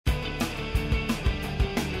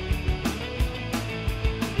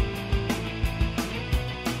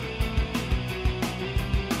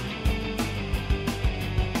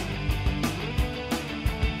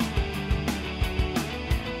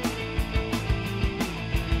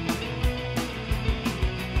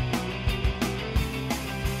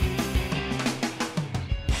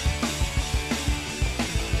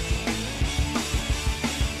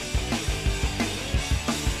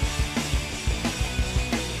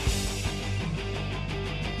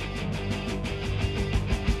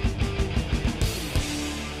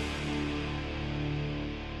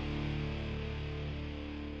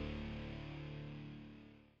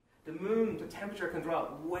temperature can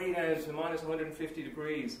drop way down to minus 150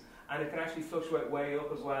 degrees, and it can actually fluctuate way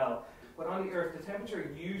up as well. But on the Earth, the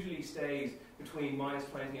temperature usually stays between minus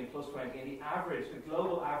 20 and plus 20, and the average, the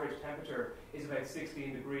global average temperature is about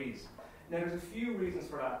 16 degrees. Now, there's a few reasons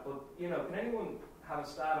for that, but, you know, can anyone have a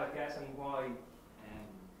stab at guessing why?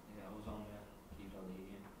 Yeah, ozone keeps on the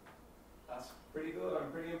heating. That's pretty good.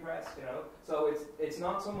 I'm pretty impressed, you know. So it's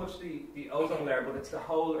not so much the ozone layer, but it's the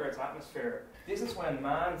whole Earth's atmosphere. This is when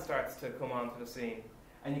man starts to come onto the scene.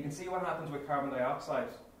 And you can see what happens with carbon dioxide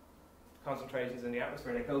concentrations in the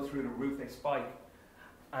atmosphere. They go through the roof, they spike.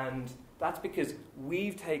 And that's because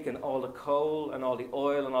we've taken all the coal and all the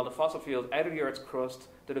oil and all the fossil fuels out of the Earth's crust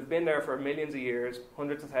that have been there for millions of years,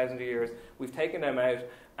 hundreds of thousands of years. We've taken them out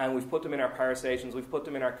and we've put them in our power stations, we've put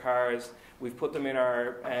them in our cars, we've put them in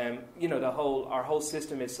our, you know, our whole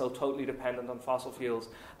system is so totally dependent on fossil fuels.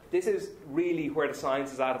 This is really where the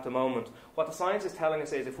science is at the moment. What the science is telling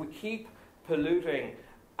us is if we keep polluting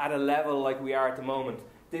at a level like we are at the moment,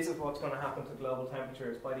 this is what's going to happen to global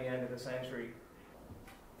temperatures by the end of the century.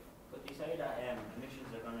 But they say that emissions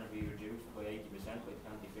are going to be reduced by 80% by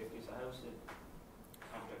 2050, so how's it?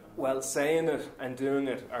 Well, saying it and doing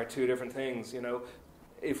it are two different things, you know.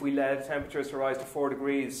 If we let temperatures to rise to 4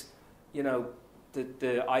 degrees, you know,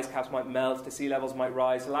 the ice caps might melt, the sea levels might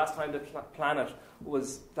rise. The last time the planet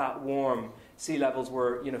was that warm, sea levels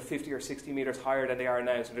were, you know, 50 or 60 metres higher than they are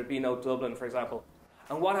now, so there'd be no Dublin, for example.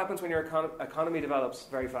 And what happens when your economy develops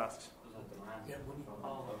very fast?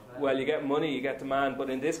 Well, you get money, you get demand, but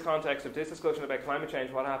in this context of this discussion about climate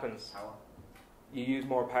change, what happens? Power. You use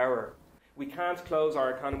more power. We can't close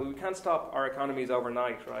our economy, we can't stop our economies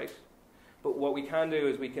overnight, right? But what we can do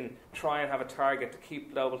is we can try and have a target to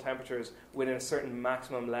keep global temperatures within a certain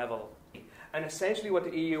maximum level. And essentially what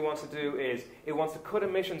the EU wants to do is it wants to cut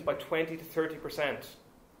emissions by 20 to 30%,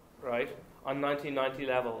 right, on 1990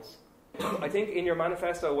 levels. I think in your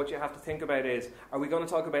manifesto what you have to think about is, are we going to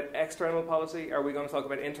talk about external policy, or are we going to talk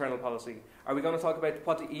about internal policy? Are we going to talk about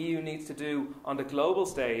what the EU needs to do on the global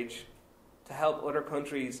stage to help other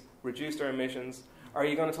countries reduce their emissions? Or are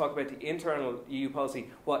you going to talk about the internal EU policy,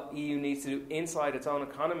 what EU needs to do inside its own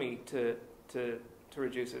economy to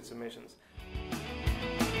reduce its emissions?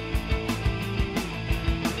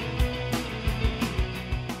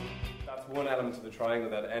 That's one element of the triangle,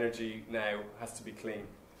 that energy now has to be clean.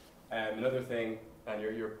 Another thing, and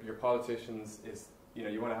your politicians, is, you know,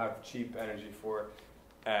 you want to have cheap energy for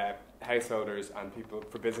householders and people,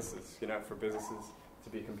 for businesses, you know, for businesses to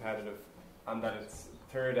be competitive. And that its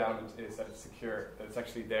third element is that it's secure, that it's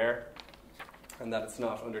actually there, and that it's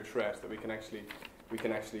not under threat, that we can actually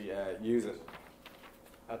use it.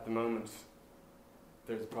 At the moment,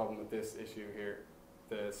 there's a problem with this issue here,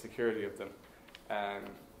 the security of them.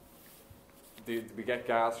 We get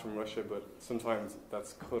gas from Russia, but sometimes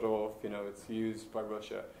that's cut off. You know, it's used by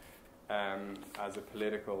Russia as a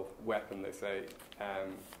political weapon, they say.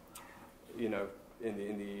 You know, in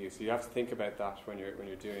the EU. So you have to think about that when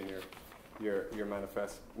you're doing your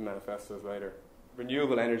manifestos later.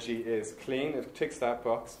 Renewable energy is clean. It ticks that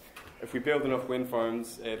box. If we build enough wind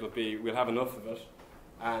farms, we'll have enough of it.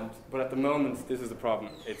 But at the moment, this is the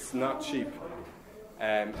problem. It's not cheap,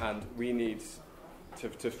 and we need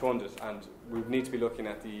to fund it. And we need to be looking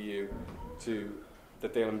at the EU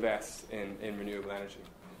that they'll invest in renewable energy.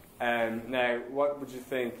 Now, what would you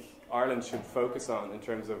think Ireland should focus on in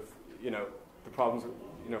terms of, you know, the problems,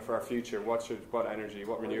 you know, for our future? What energy?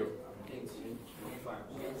 What renewable?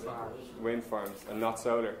 Wind farms, and not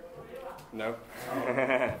solar. No.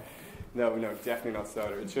 No, definitely not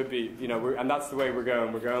solar. It should be, you know, and that's the way we're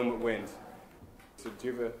going. We're going with wind. So do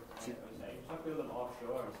you have a? Not building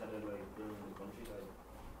offshore instead of like building in the countryside.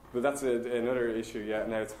 But that's another issue. Yeah.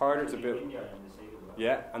 Now it's harder to build.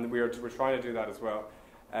 Yeah, and we're trying to do that as well.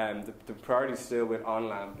 The priority is still with on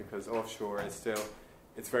land, because offshore is still,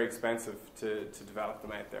 it's very expensive to develop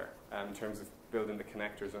them out there in terms of building the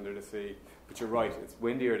connectors under the sea. But you're right, it's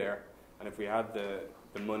windier there, and if we had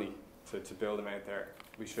the money to build them out there,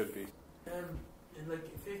 we should be. In like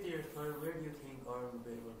 50 years' time, where do you think Ireland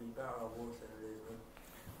will be better or worse than it is now?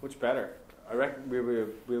 Much better. I reckon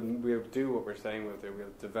we'll do what we're saying we'll do.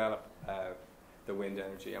 We'll develop the wind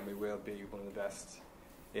energy, and we will be one of the best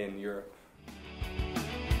in Europe.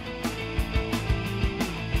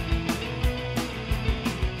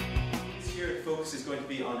 This year the focus is going to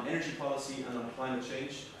be on energy policy and on climate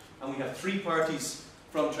change, and we have three parties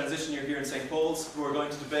from Transition Year here in St. Paul's who are going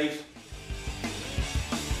to debate.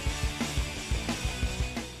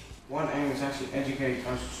 One aim is actually educate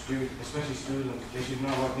our students, especially students. They should know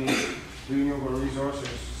what these renewable resources,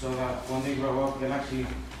 so that when they grow up they'll actually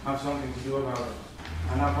have something to do about it.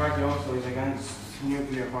 And our party also is against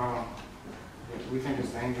nuclear power. we think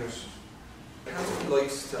it's dangerous. Hanson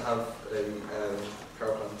likes to have a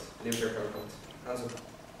power plant, a nuclear power plant. Hanson.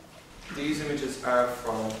 These images are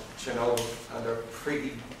from Chernobyl and they're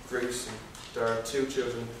pretty gruesome. There are 2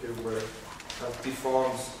 children who have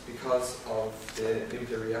deformed because of the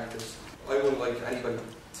nuclear reactors. I wouldn't like anybody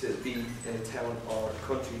to be in a town or a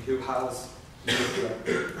country who has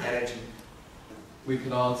nuclear energy. We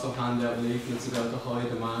could also hand out leaflets about the high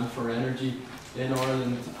demand for energy in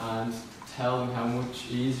Ireland and tell them how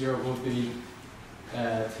much easier it would be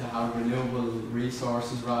to have renewable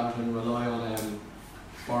resources rather than rely on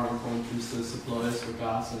foreign countries to supply us with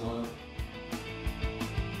gas and oil.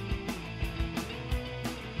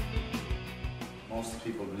 Most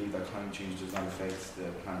people believe that climate change does not affect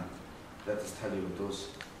the planet. Let us tell you it does.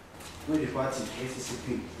 With the party,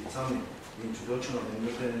 ACCP, determined the introduction of the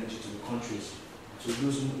nuclear energy to the countries to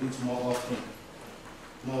use it more often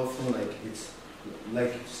like it's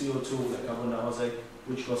like CO2, like carbon dioxide,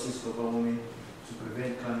 which causes global warming, to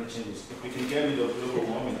prevent climate changes. We can get rid of global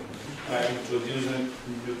warming by introducing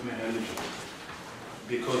nuclear energy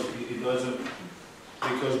because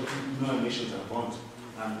no emissions are burnt,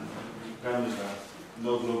 and that means that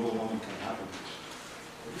no global warming can happen.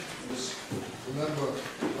 Just remember,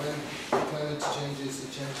 when climate changes,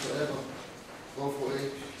 it changes forever. Vote for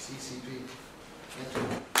ACCP. Thank you.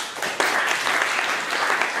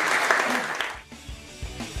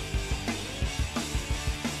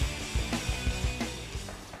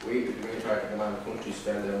 We, the democratic demand countries,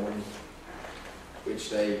 spend their money, which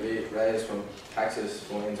they raise from taxes,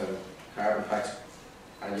 fines and carbon tax,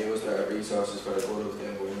 and use their resources for the good of the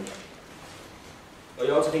environment. I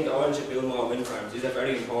also think that Ireland should build more wind farms. These are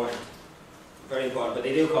very important, but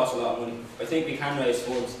they do cost a lot of money. I think we can raise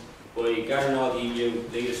funds by gathering all the EU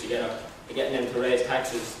leaders together and getting them to raise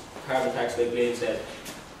taxes, carbon tax like Glenn said,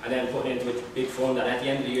 and then putting it into a big fund, and at the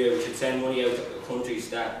end of the year we should send money out to countries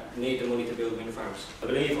that need the money to build wind farms. I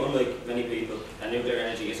believe, unlike many people, that nuclear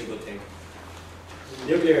energy is a good thing.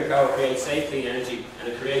 Nuclear power creates safe, clean energy, and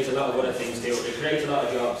it creates a lot of other things too. It creates a lot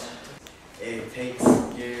of jobs. It takes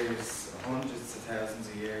years, hundreds of thousands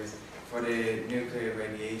of years, for the nuclear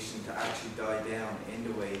radiation to actually die down in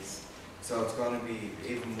the waste. So it's going to be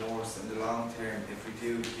even worse in the long term if we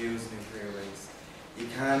do use nuclear waste. You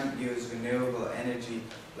can't use renewable energy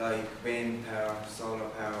like wind power, solar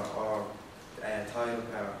power or tidal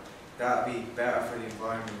power. That would be better for the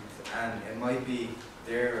environment, and it might be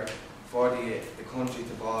there for the country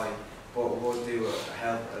to buy, but it would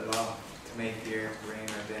help a lot to make the earth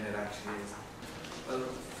greener than it actually is. Well,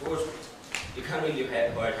 first, you can't really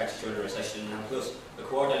have higher taxes during a recession, and plus, a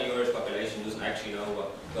quarter of the Irish population doesn't actually know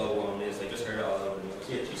what global warming is. They just heard it all over the news.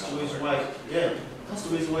 Yeah, that's the reason why. Yeah, that's the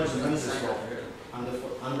reason why it's organized well. And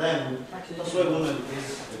then that's why one of the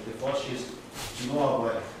things, the first is to know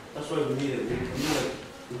about it. That's why we need it.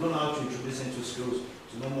 We're going to have to introduce into schools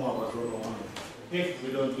to know more about global warming. If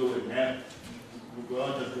we don't do it now, we're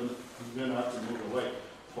going to have to move away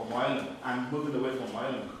from Ireland, and moving away from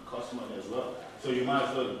Ireland costs money as well. So you might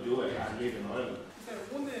as well do it and live in Ireland.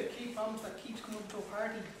 One of the key problems that keeps coming up to a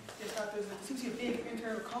party is that there seems to be a big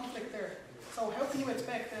internal conflict there. So how can you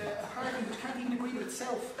expect a party which can't even agree with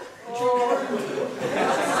itself?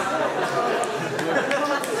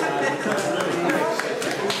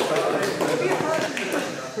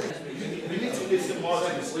 We need to listen more to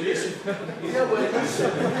this. Listen.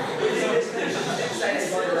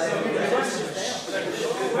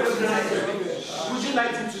 Would you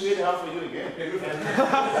like him to read it out for you again?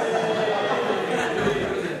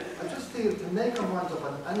 I just feel to make a mind up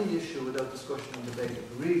on any issue without discussion and debate is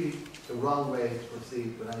really the wrong way to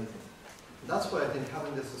proceed with anything. And that's why I think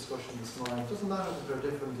having this discussion this morning, it doesn't matter if there are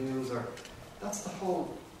different views, or that's the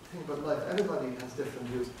whole thing about life. Everybody has different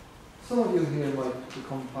views. Some of you here might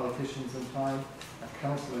become politicians in time, a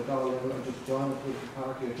councillor, or just join a political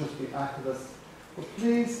party, or just be activists. But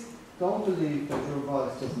please don't believe that your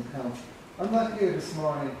voice doesn't count. I'm not here this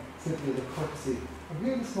morning simply as a courtesy. I'm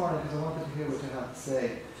here this morning because I wanted to hear what you have to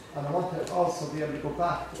say. And I want to also be able to go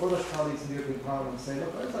back to other colleagues in the European Parliament and say,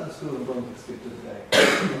 look, I was at a school in Brunswick speak to today.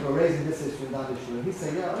 And we're raising this issue and that issue. And he'd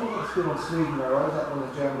say, yeah, I was at a school in Sweden, or I was at one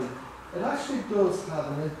in Germany. It actually does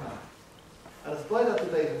have an impact. And it's by that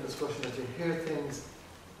debate and discussion that you hear things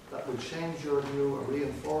that will change your view or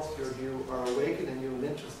reinforce your view or awaken in you an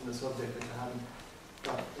interest in the subject that you haven't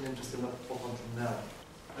got an interest in up until now.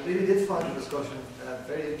 I really did find the discussion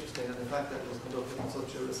very interesting, and the fact that it was conducted in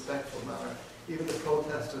such a respectful manner. Even the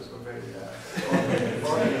protesters were very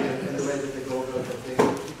orderly in the way that they go about their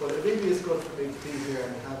things. But it really is good for me to be here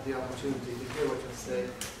and have the opportunity to hear what you say.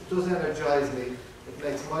 It does energise me, It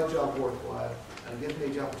makes my job worthwhile and gives me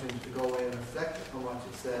the opportunity to go in and reflect on what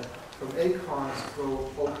you said. From acorns grow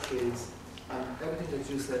oak trees, and everything that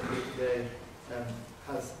you said here today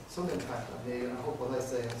has some impact on me, and I hope what I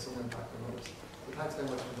say has some impact on others. So thanks very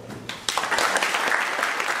much for coming.